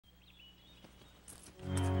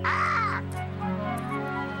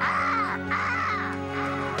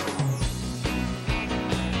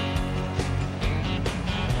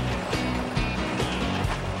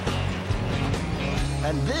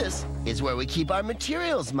And this is where we keep our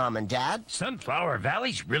materials, Mom and Dad. Sunflower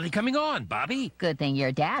Valley's really coming on, Bobby. Good thing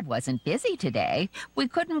your dad wasn't busy today. We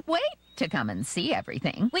couldn't wait to come and see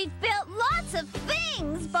everything. We've built lots of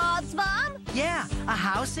things, Bob's Mom. Yeah, a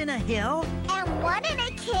house in a hill. And one in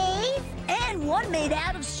a cave. And one made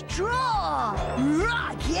out of straw.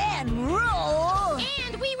 Rock and roll.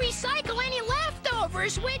 And we recycle any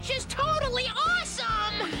leftovers, which is totally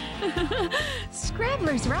awesome.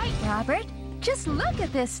 Scrabbler's right, Robert. Just look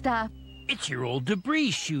at this stuff. It's your old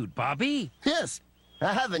debris chute, Bobby. Yes,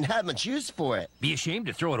 I haven't had much use for it. Be ashamed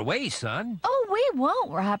to throw it away, son. Oh, we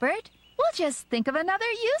won't, Robert. We'll just think of another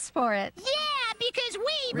use for it. Yeah, because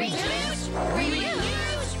we reuse,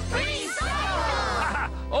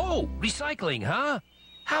 recycle. Oh, recycling, huh?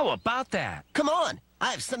 How about that? Come on,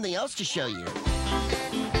 I have something else to show you.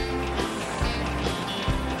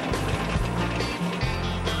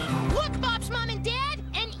 Look, Bob's Mom and Dad,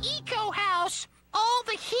 an eco house. All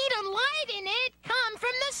the heat and light in it come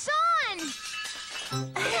from the sun.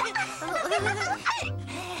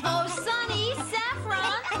 Oh, Sunny,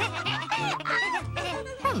 Saffron.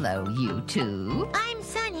 Hello, you two. I'm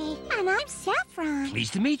Sunny. And I'm Saffron.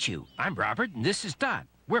 Pleased to meet you. I'm Robert, and this is Dot.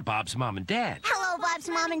 We're Bob's mom and dad. Hello, Bob's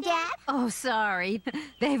Mom and Dad. Oh, sorry.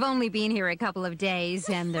 They've only been here a couple of days,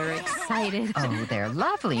 and they're excited. Oh, they're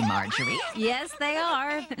lovely, Marjorie. Yes, they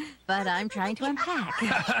are. But I'm trying to unpack.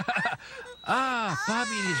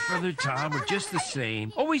 Bobby and his brother Tom were just the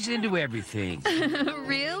same. Always into everything.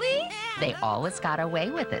 Really? They always got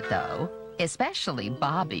away with it, though. Especially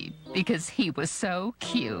Bobby, because he was so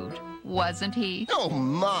cute, wasn't he? Oh,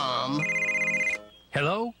 Mom.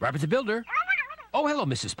 Hello, Robert the Builder. Oh, hello,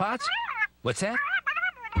 Mrs. Potts. What's that?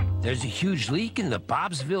 There's a huge leak in the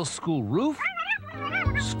Bobsville school roof?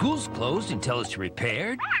 School's closed until it's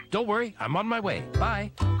repaired? Don't worry, I'm on my way.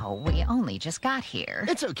 Bye. Oh, we only just got here.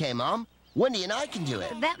 It's okay, Mom. Wendy and I can do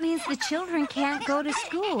it. That means the children can't go to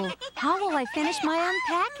school. How will I finish my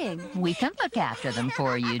unpacking? We can look after them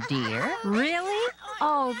for you, dear. Really?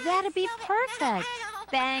 Oh, that'd be perfect.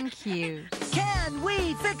 Thank you. Can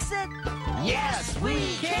we fix it? Yes,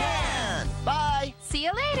 we can. Bye. See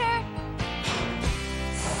you later.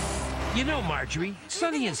 You know, Marjorie,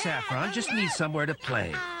 Sonny and Saffron just need somewhere to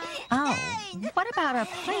play. Oh, what about a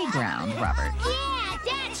playground, Robert? Yeah,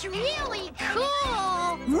 that's really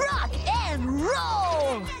cool. Rock and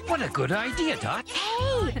roll. What a good idea, Dot.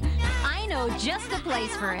 Hey, I know just the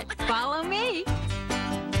place for it. Follow me.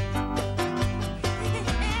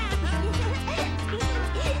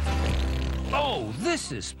 Oh,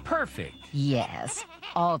 this is perfect. Yes,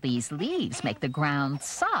 all these leaves make the ground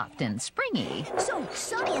soft and springy. So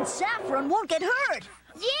Sunny and Saffron won't get hurt.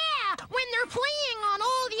 Yeah, when they're playing on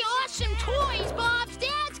all the awesome toys Bob's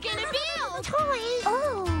dad's gonna build. Toys?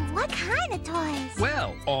 Oh, what kind of toys?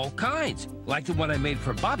 Well, all kinds. Like the one I made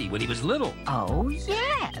for Bobby when he was little. Oh,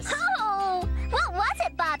 yes. Oh, what was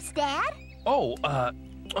it, Bob's dad? Oh,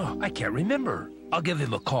 I can't remember. I'll give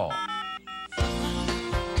him a call.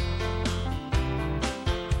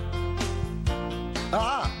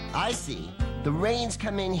 Ah, I see. The rains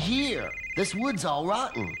come in here. This wood's all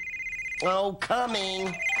rotten. Oh,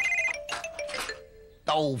 coming.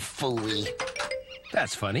 Oh, phooey.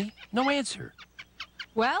 That's funny. No answer.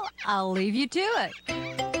 Well, I'll leave you to it. I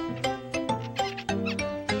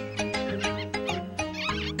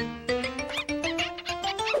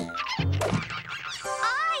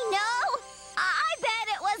know. I bet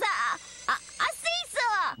it was a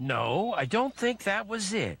seesaw. No, I don't think that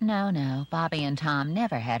was it. No, Bobby and Tom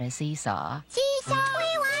never had a seesaw. Seesaw.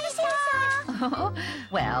 We want a seesaw.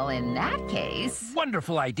 Well, in that case...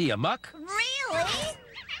 Wonderful idea, Muck. Really?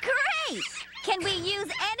 Great. Can we use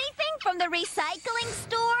anything from the recycling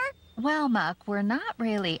store? Well, Muck, we're not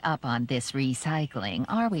really up on this recycling,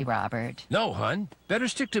 are we, Robert? No, hun. Better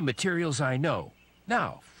stick to materials I know.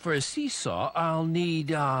 Now, for a seesaw, I'll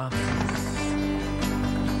need,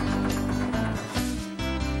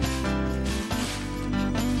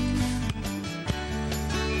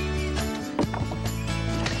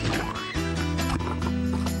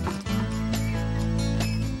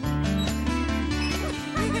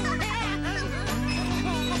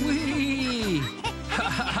 Whee!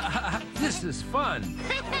 This is fun.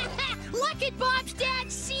 Look at Bob's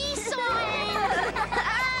dad's seesaw.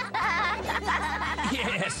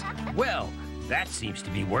 Yes. Well, that seems to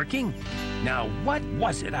be working. Now, what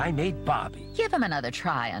was it I made Bobby? Give him another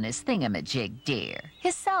try on his thingamajig, dear.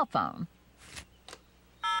 His cell phone.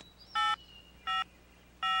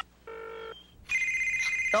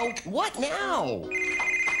 Oh, what now?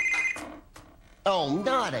 Oh,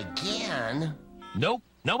 not again. Nope,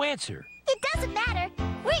 no answer. It doesn't matter.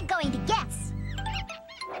 We're going to guess.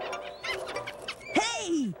 Hey,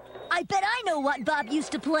 I bet I know what Bob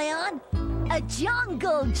used to play on. A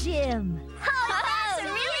jungle gym. Oh, that's a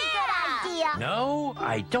really good idea. No,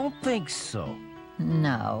 I don't think so.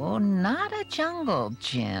 No, not a jungle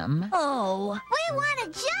gym. Oh. We want a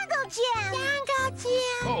jungle gym. Jungle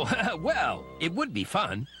gym. Oh, well, it would be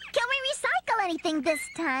fun. Can we recycle anything this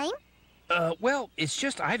time? Well, it's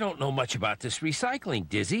just I don't know much about this recycling,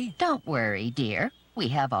 Dizzy. Don't worry, dear. We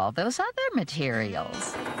have all those other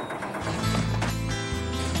materials.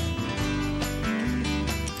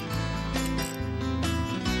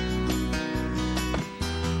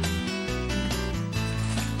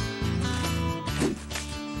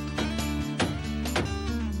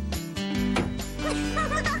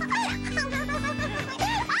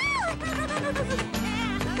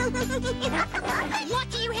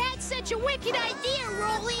 Lucky you had such a wicked idea,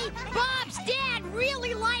 Rolly. Bob's dad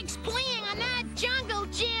really likes playing on that jungle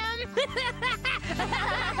gym.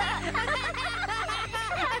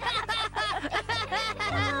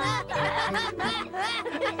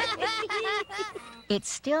 It's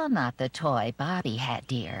still not the toy Bobby had,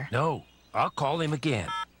 dear. No, I'll call him again.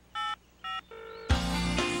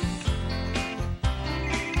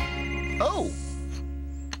 Oh!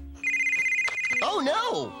 Oh,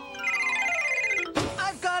 no!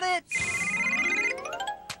 I've got it!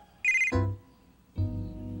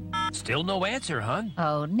 Still no answer, hon.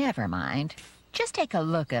 Oh, never mind. Just take a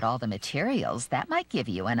look at all the materials. That might give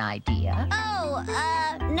you an idea. Oh,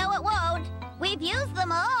 no it won't. We've used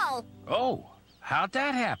them all. Oh, how'd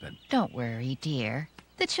that happen? Don't worry, dear.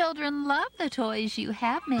 The children love the toys you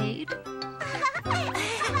have made. You can't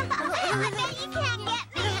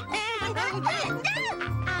get me.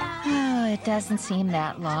 Oh, it doesn't seem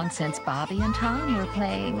that long since Bobby and Tom were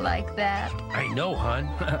playing like that. I know, hon.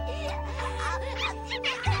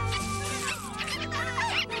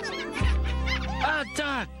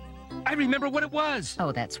 Doc, I remember what it was.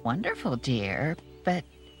 Oh, that's wonderful, dear. But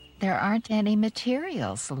there aren't any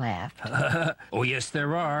materials left. Oh, yes,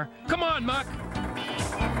 there are. Come on, Muck.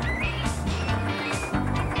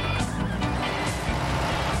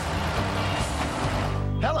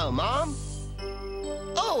 Hello, Mom.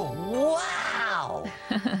 Oh, wow!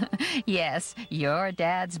 Yes, your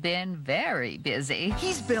dad's been very busy.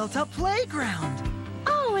 He's built a playground.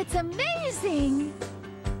 Oh, it's amazing!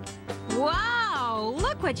 Wow,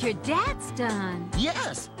 look what your dad's done.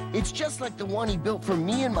 Yes, it's just like the one he built for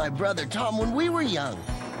me and my brother Tom when we were young.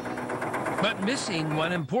 But missing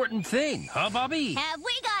one important thing, huh, Bobby? Have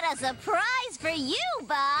we got a surprise for you,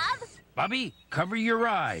 Bob? Bobby, cover your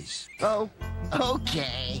eyes. Oh,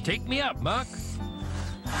 okay. Take me up, Muck.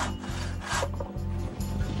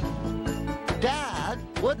 Dad,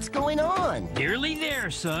 what's going on? Nearly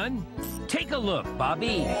there, son. Take a look,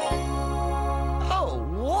 Bobby. Oh,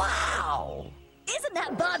 wow! Isn't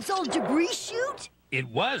that Bob's old debris chute? It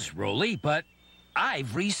was, Rolly, but I've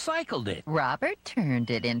recycled it. Robert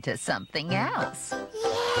turned it into something else.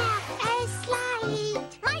 Yeah, a slide.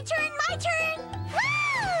 My turn, my turn.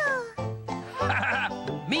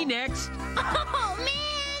 Woo! Me next. Oh,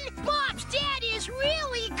 man! Bob's dad is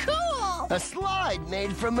really cool! A slide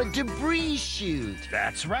made from a debris chute.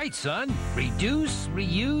 That's right, son. Reduce,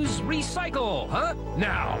 reuse, recycle, huh?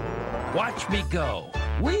 Now, watch me go.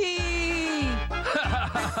 Whee!